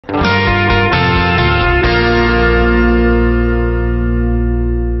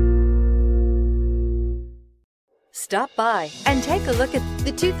Stop by and take a look at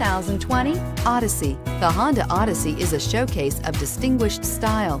the 2020 Odyssey. The Honda Odyssey is a showcase of distinguished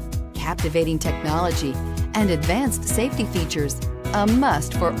style, captivating technology, and advanced safety features. A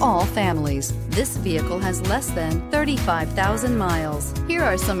must for all families. This vehicle has less than 35,000 miles. Here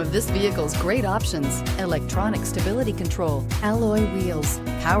are some of this vehicle's great options: electronic stability control, alloy wheels,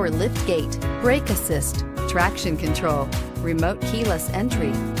 power lift gate, brake assist, traction control, remote keyless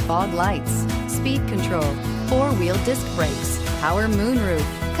entry, fog lights, speed control, four-wheel disc brakes, power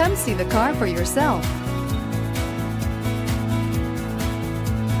moonroof. Come see the car for yourself.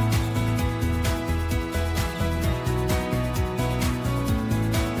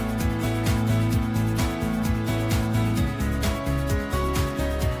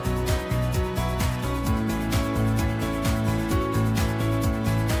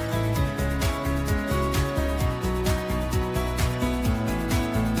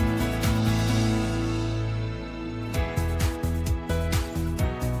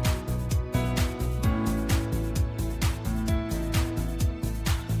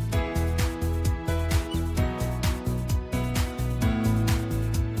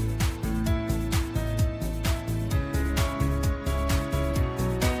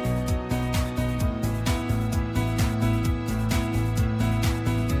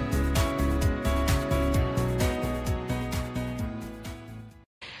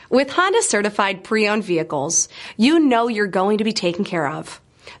 With Honda certified pre-owned vehicles, you know you're going to be taken care of.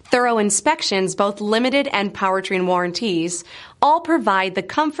 Thorough inspections, both limited and powertrain warranties, all provide the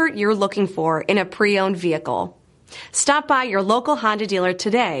comfort you're looking for in a pre-owned vehicle. Stop by your local Honda dealer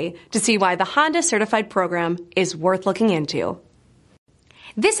today to see why the Honda certified program is worth looking into.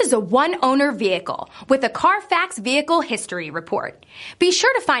 This is a one-owner vehicle with a Carfax Vehicle History Report. Be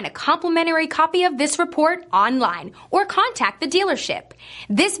sure to find a complimentary copy of this report online or contact the dealership.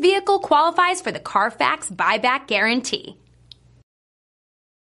 This vehicle qualifies for the Carfax Buyback Guarantee.